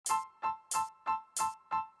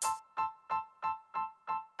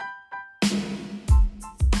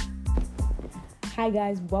Hi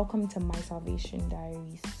guys, welcome to My Salvation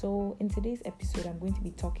Diary. So in today's episode, I'm going to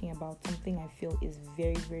be talking about something I feel is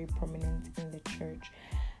very, very prominent in the church,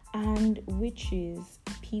 and which is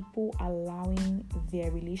people allowing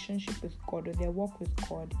their relationship with God or their walk with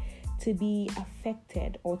God to be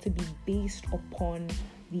affected or to be based upon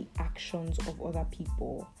the actions of other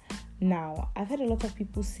people. Now, I've heard a lot of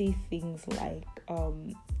people say things like,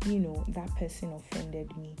 that person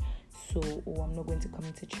offended me, so I'm not going to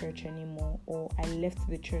come to church anymore, or I left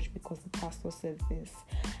the church because the pastor said this.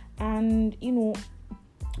 And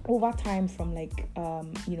over time, from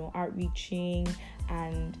outreaching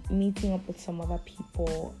and meeting up with some other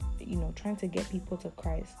people, trying to get people to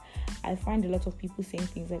Christ, I find a lot of people saying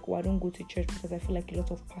things like, I don't go to church because I feel like a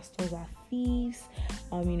lot of pastors are thieves.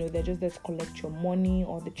 They're just there to collect your money,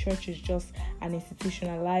 or the church is just an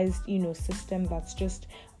institutionalized, system that's just,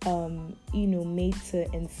 made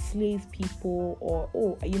to enslave people,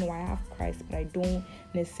 or, I have Christ, but I don't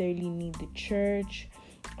necessarily need the church.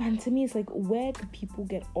 And to me, it's like, where do people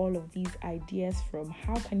get all of these ideas from?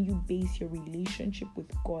 How can you base your relationship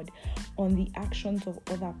with God on the actions of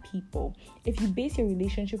other people? If you base your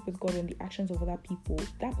relationship with God on the actions of other people,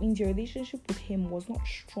 that means your relationship with Him was not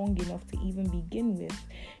strong enough to even begin with.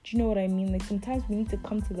 Do you know what I mean? Like, sometimes we need to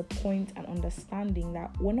come to the point and understanding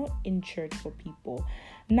that we're not in church for people.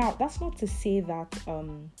 Now, that's not to say that,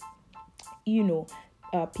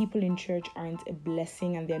 people in church aren't a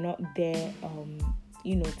blessing and they're not there,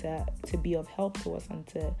 to be of help to us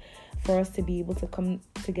and for us to be able to come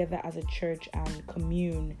together as a church and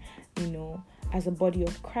commune, as a body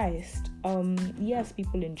of Christ. Yes,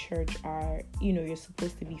 people in church are, you're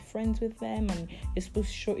supposed to be friends with them, and you're supposed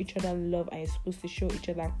to show each other love, and you're supposed to show each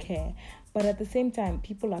other care. But at the same time,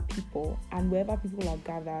 people are people, and wherever people are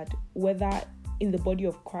gathered, whether in the body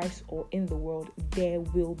of Christ or in the world, there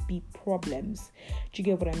will be problems. Do you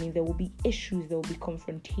get what I mean? There will be issues, there will be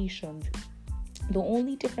confrontations. The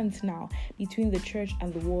only difference now between the church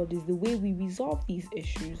and the world is the way we resolve these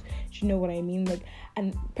issues. Do you know what I mean?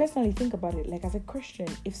 And personally, think about it. Like, as a Christian,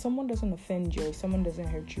 if someone doesn't offend you, if someone doesn't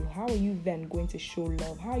hurt you, how are you then going to show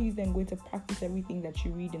love? How are you then going to practice everything that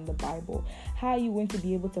you read in the Bible? How are you going to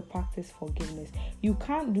be able to practice forgiveness? You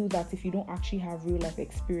can't do that if you don't actually have real life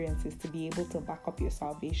experiences to be able to back up your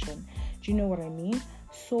salvation. Do you know what I mean?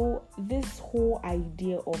 So this whole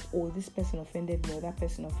idea of, this person offended me or that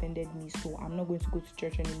person offended me, so I'm not going to go to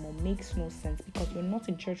church anymore, makes no sense, because you're not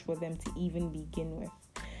in church for them to even begin with.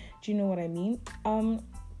 Do you know what I mean?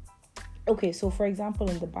 So for example,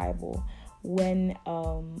 in the Bible, when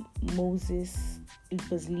Moses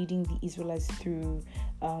was leading the Israelites through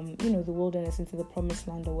the wilderness into the promised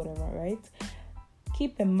land or whatever, right?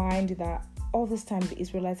 Keep in mind that all this time the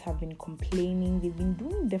Israelites have been complaining, they've been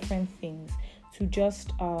doing different things to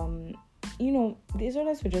just the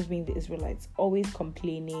Israelites were just being the Israelites, always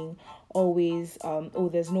complaining, always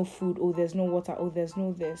there's no food, there's no water, there's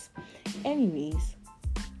no this. Anyways,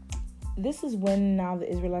 this is when now the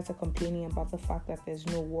Israelites are complaining about the fact that there's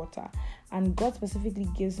no water, and God specifically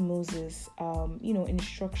gives Moses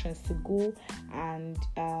instructions to go and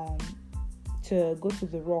to go to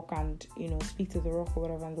the rock and speak to the rock or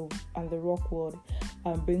whatever, and the rock would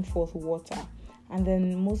bring forth water. And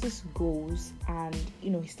then Moses goes and,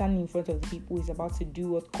 he's standing in front of the people. He's about to do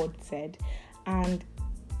what God said. And,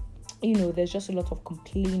 there's just a lot of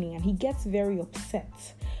complaining. And he gets very upset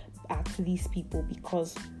at these people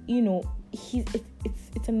because,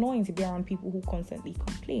 it's annoying to be around people who constantly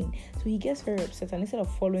complain. So he gets very upset. And instead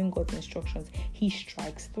of following God's instructions, he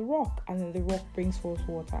strikes the rock. And then the rock brings forth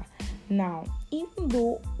water. Now, even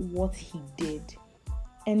though what he did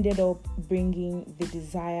ended up bringing the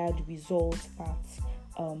desired result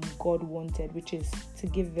that God wanted, which is to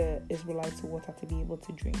give the Israelites water to be able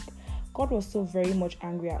to drink, God was still very much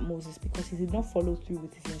angry at Moses because he did not follow through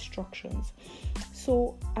with his instructions.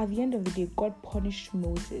 So at the end of the day, God punished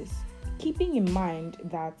Moses, keeping in mind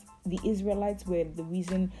that the Israelites were the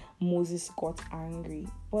reason Moses got angry.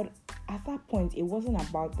 But at that point, it wasn't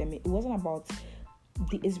about them. It wasn't about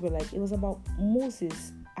the Israelites. It was about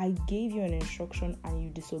Moses. I gave you an instruction and you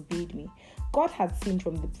disobeyed me. God had seen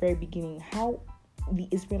from the very beginning how the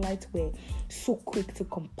Israelites were so quick to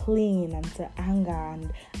complain and to anger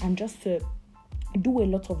and just to do a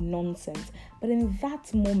lot of nonsense. But in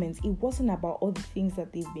that moment, it wasn't about all the things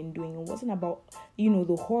that they've been doing. It wasn't about,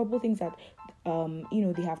 the horrible things that,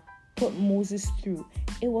 they have put Moses through.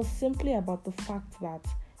 It was simply about the fact that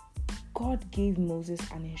God gave Moses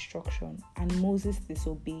an instruction and Moses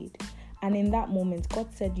disobeyed. And in that moment,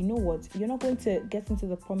 God said, you know what? You're not going to get into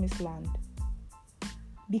the promised land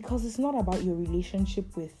because it's not about your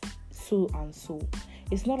relationship with so and so.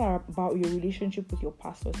 It's not about your relationship with your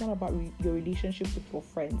pastor. It's not about your relationship with your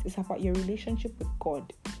friends. It's about your relationship with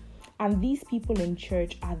God. And these people in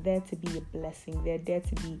church are there to be a blessing. They're there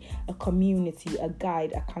to be a community, a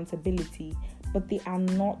guide, accountability. But they are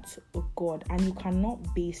not God. And you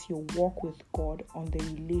cannot base your walk with God on the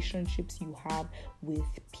relationships you have with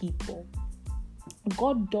people.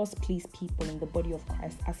 God does place people in the body of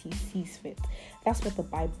Christ as he sees fit. That's what the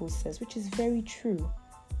Bible says, which is very true.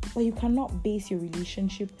 But you cannot base your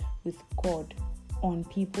relationship with God on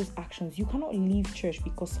people's actions. You cannot leave church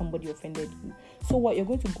because somebody offended you. So what, you're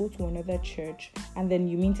going to go to another church and then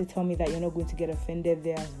you mean to tell me that you're not going to get offended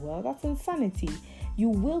there as well? That's insanity. You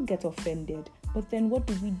will get offended. But then what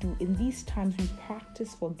do? In these times, we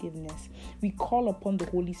practice forgiveness. We call upon the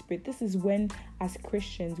Holy Spirit. This is when, as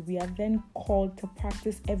Christians, we are then called to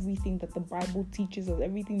practice everything that the Bible teaches us,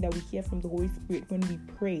 everything that we hear from the Holy Spirit when we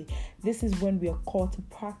pray. This is when we are called to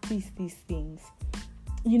practice these things.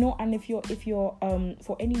 And if you're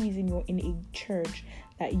for any reason you're in a church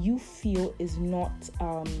that you feel is not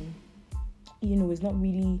is not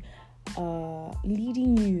really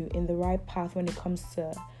leading you in the right path when it comes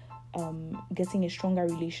to getting a stronger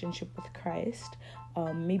relationship with Christ,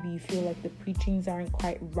 maybe you feel like the preachings aren't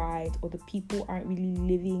quite right, or the people aren't really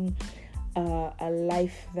living a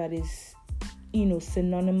life that is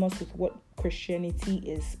synonymous with what Christianity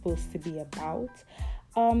is supposed to be about,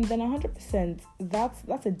 then 100%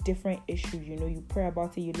 that's a different issue. You pray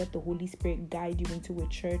about it, you let the Holy Spirit guide you into a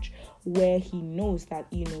church where he knows that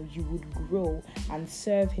you would grow and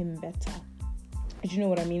serve him better. Do you know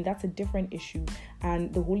what I mean? That's a different issue,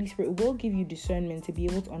 and the Holy Spirit will give you discernment to be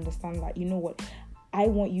able to understand that, I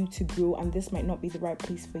want you to grow, and this might not be the right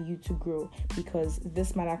place for you to grow, because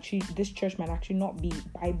this church might actually not be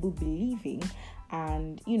Bible believing,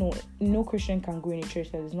 and no Christian can grow in a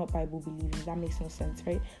church that is not Bible believing. That makes no sense,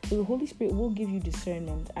 right? So the Holy Spirit will give you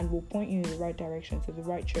discernment and will point you in the right direction to the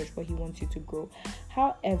right church where he wants you to grow.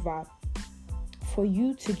 However, for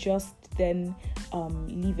you to just then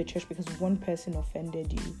leave a church because one person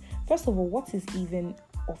offended you, first of all, what is even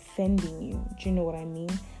offending you? Do you know what I mean?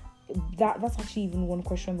 That's actually even one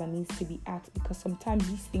question that needs to be asked, because sometimes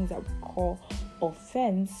these things that we call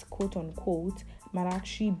offense, quote unquote, might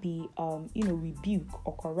actually be rebuke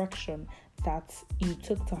or correction that you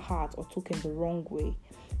took to heart or took in the wrong way.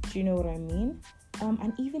 Do you know what I mean?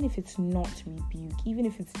 And even if it's not rebuke, even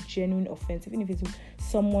if it's genuine offense, even if it's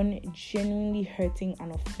someone genuinely hurting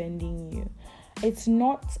and offending you,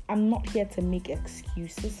 I'm not here to make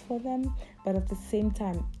excuses for them, but at the same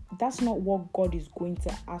time, that's not what God is going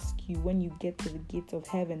to ask you when you get to the gate of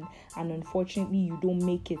heaven and unfortunately you don't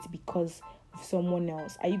make it because of someone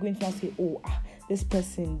else. Are you going to now say, this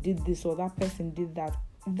person did this or that person did that?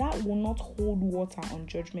 That will not hold water on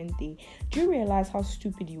Judgment Day. Do you realize how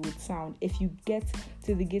stupid you would sound if you get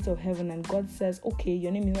to the gate of heaven and God says, okay,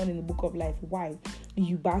 your name is not in the book of life. Why?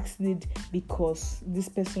 You backslid because this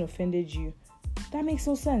person offended you. That makes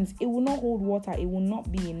no sense. It will not hold water. It will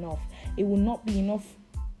not be enough. It will not be enough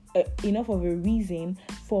of a reason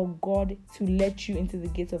for God to let you into the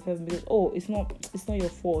gate of heaven because it's not your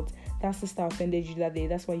fault. That sister offended you that day.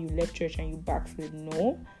 That's why you left church and you backslid.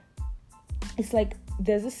 No. It's like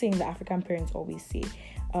there's this saying that African parents always say.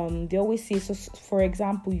 They always say, so for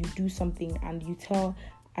example, you do something and you tell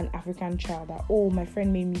an African child that, my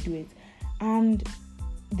friend made me do it. And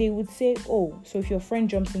they would say, so if your friend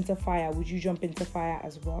jumps into fire, would you jump into fire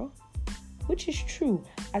as well? Which is true.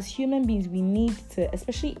 As human beings, we need to,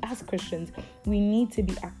 especially as Christians, we need to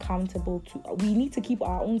be accountable we need to keep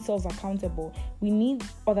our own selves accountable. We need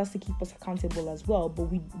others to keep us accountable as well, but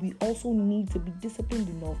we also need to be disciplined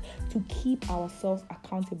enough to keep ourselves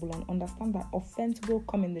accountable and understand that offense will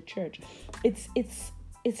come in the church. It's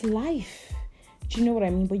life. Do you know what I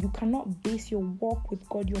mean? But you cannot base your walk with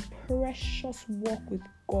God, your precious walk with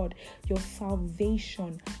God, your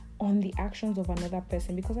salvation on the actions of another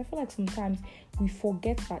person, because I feel like sometimes we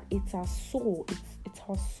forget that it's our soul. It's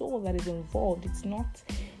our soul that is involved. It's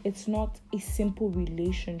not a simple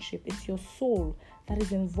relationship. It's your soul that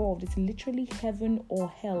is involved. It's literally heaven or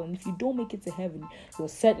hell. And if you don't make it to heaven, you're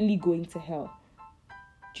certainly going to hell.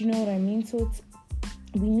 Do you know what I mean? So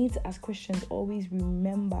we need to, as Christians, always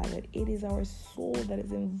remember that it is our soul that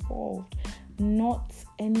is involved, not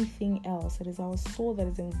anything else. It is our soul that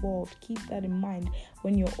is involved. Keep that in mind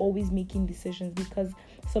when you're always making decisions, because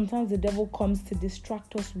sometimes the devil comes to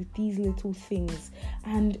distract us with these little things,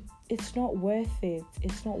 and it's not worth it.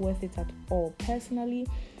 It's not worth it at all. Personally,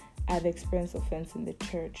 I've experienced offense in the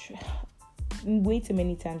church way too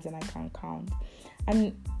many times than I can count.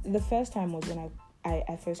 And the first time was when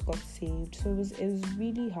I first got saved. So it was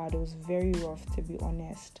really hard. It was very rough, to be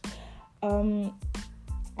honest.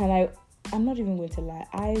 And I'm not even going to lie,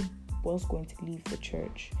 I was going to leave the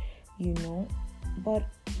church, but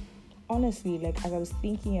honestly, like, as I was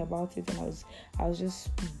thinking about it, and I was just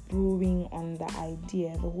brewing on the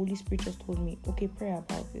idea, the Holy Spirit just told me, okay, pray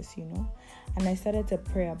about this, and I started to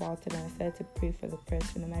pray about it, and I started to pray for the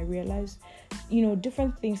person, and I realized,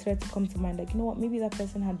 different things started to come to mind, like, what, maybe that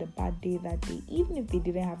person had a bad day that day. Even if they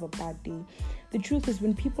didn't have a bad day, the truth is,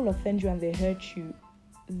 when people offend you and they hurt you,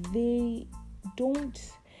 they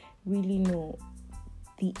don't really know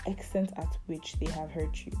the extent at which they have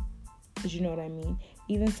hurt you. Do you know what I mean?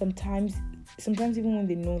 Even sometimes even when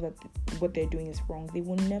they know that what they're doing is wrong, they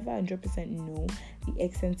will never 100% know the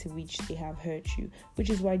extent to which they have hurt you.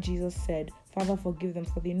 Which is why Jesus said, Father, forgive them,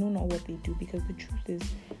 for they know not what they do. Because the truth is,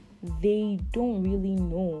 they don't really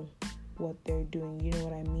know what they're doing. You know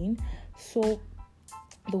what I mean? So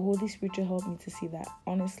the Holy Spirit helped me to see that,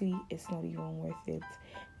 honestly, it's not even worth it.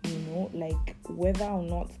 Like, whether or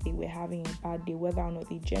not they were having a bad day, whether or not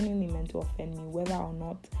they genuinely meant to offend me, whether or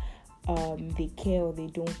not they care or they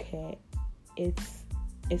don't care,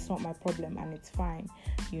 it's not my problem, and it's fine.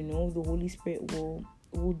 The Holy Spirit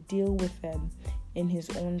will deal with them in his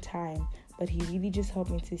own time. But he really just helped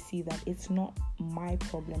me to see that it's not my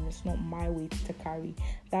problem, it's not my weight to carry.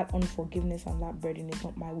 That unforgiveness and that burden is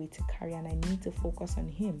not my weight to carry, and I need to focus on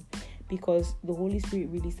him. Because the Holy Spirit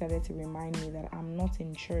really started to remind me that I'm not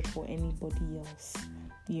in church for anybody else.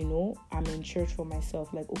 I'm in church for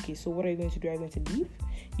myself. Like, okay, so what are you going to do? Are you going to leave?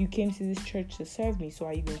 You came to this church to serve me, so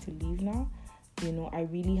are you going to leave now? I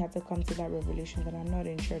really had to come to that revelation that I'm not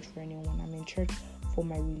in church for anyone. I'm in church for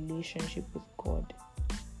my relationship with God.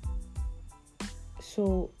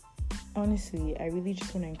 So, honestly, I really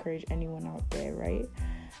just want to encourage anyone out there, right?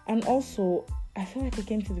 And also, I feel like I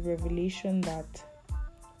came to the revelation that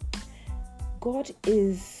God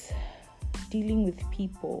is dealing with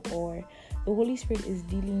people, or the Holy Spirit is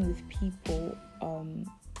dealing with people,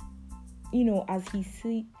 as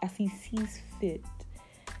he sees fit.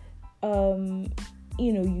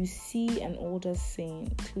 You see an older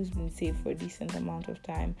saint who's been saved for a decent amount of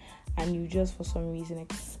time, and you just for some reason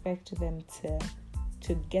expect them to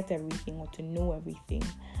get everything or to know everything.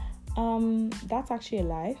 That's actually a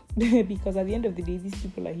lie, because at the end of the day, these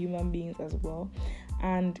people are human beings as well,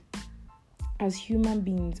 and as human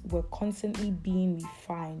beings, we're constantly being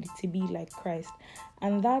refined to be like Christ.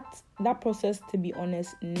 And that process, to be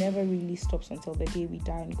honest, never really stops until the day we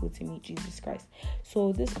die and go to meet Jesus Christ.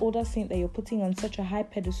 So this older saint that you're putting on such a high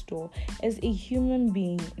pedestal is a human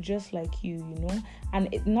being just like you, And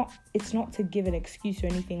it's not to give an excuse or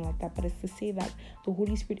anything like that, but it's to say that the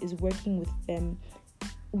Holy Spirit is working with them,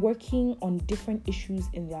 working on different issues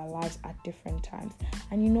in their lives at different times.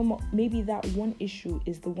 And maybe that one issue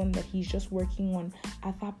is the one that he's just working on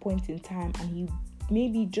at that point in time, and he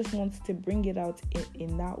maybe just wants to bring it out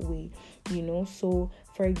in that way, So,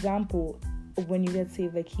 for example, when you get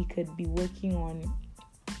saved, like, he could be working on,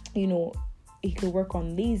 he could work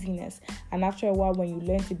on laziness, and after a while, when you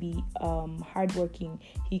learn to be hardworking,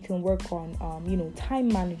 he can work on time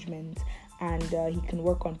management, and he can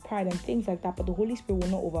work on pride and things like that. But the Holy Spirit will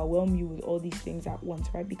not overwhelm you with all these things at once,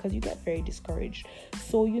 right? Because you get very discouraged.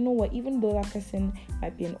 So you know what, even though that person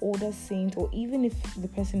might be an older saint, or even if the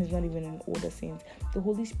person is not even an older saint, the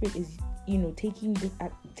Holy Spirit is taking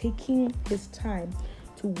his time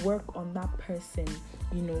to work on that person,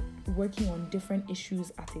 working on different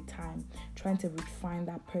issues at a time, trying to refine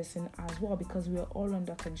that person as well, because we are all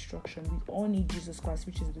under construction. We all need Jesus Christ,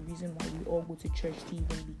 which is the reason why we all go to church to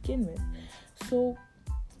even begin with. So,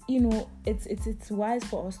 it's wise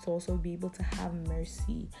for us to also be able to have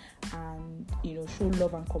mercy and, show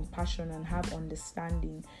love and compassion and have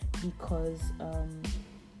understanding, because,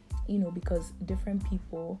 because different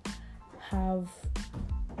people have,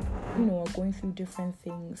 are going through different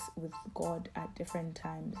things with God at different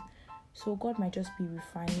times. So God might just be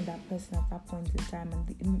refining that person at that point in time,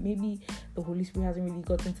 and maybe the Holy Spirit hasn't really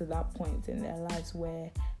gotten to that point in their lives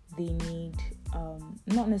where they need,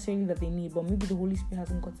 not necessarily that they need, but maybe the Holy Spirit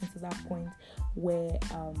hasn't gotten to that point where,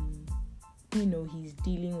 he's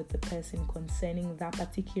dealing with the person concerning that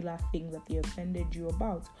particular thing that they offended you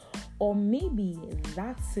about. Or maybe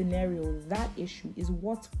that scenario, that issue is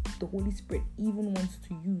what the Holy Spirit even wants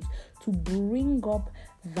to use to bring up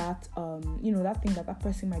that, that thing that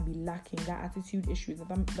person might be lacking, that attitude issue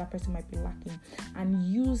that person might be lacking, and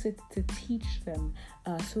use it to teach them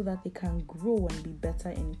so that they can grow and be better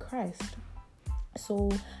in Christ.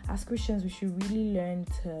 So as Christians, we should really learn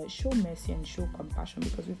to show mercy and show compassion,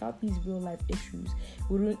 because without these real life issues,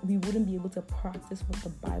 we wouldn't be able to practice what the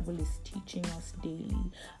Bible is teaching us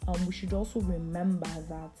daily. We should also remember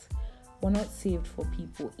that we're not saved for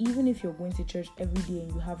people. Even if you're going to church every day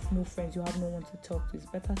and you have no friends, you have no one to talk to, it's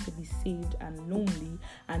better to be saved and lonely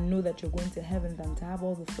and know that you're going to heaven than to have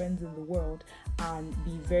all the friends in the world and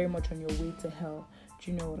be very much on your way to hell.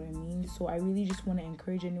 Do you know what I mean? So I really just want to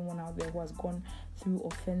encourage anyone out there who has gone through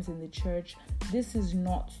offense in the church. This is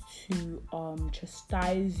not to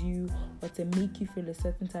chastise you or to make you feel a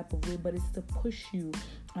certain type of way, but it's to push you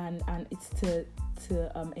and it's to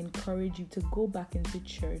encourage you to go back into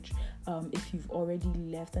church if you've already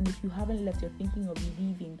left. And if you haven't left, you're thinking of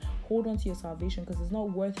leaving, hold on to your salvation, because it's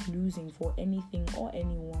not worth losing for anything or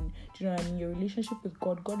anyone. Do you know what I mean? Your relationship with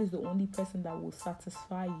God is the only person that will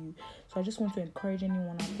satisfy you. So I just want to encourage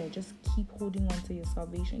anyone out there, just keep holding on to your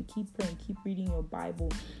salvation, keep praying, keep reading your Bible,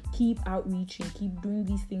 keep outreaching, keep doing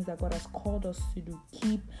these things that God has called us to do,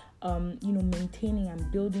 keep maintaining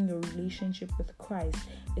and building your relationship with Christ.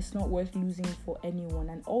 It's not worth losing for anyone.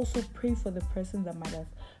 And also pray for the person that might have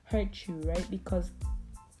hurt you, right? Because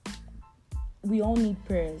we all need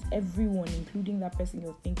prayers. Everyone, including that person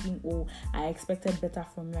you're thinking, oh, I expected better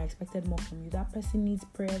from you, I expected more from you. That person needs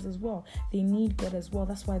prayers as well. They need God as well.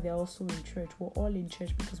 That's why they're also in church. We're all in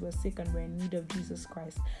church because we're sick and we're in need of Jesus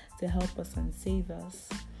Christ to help us and save us.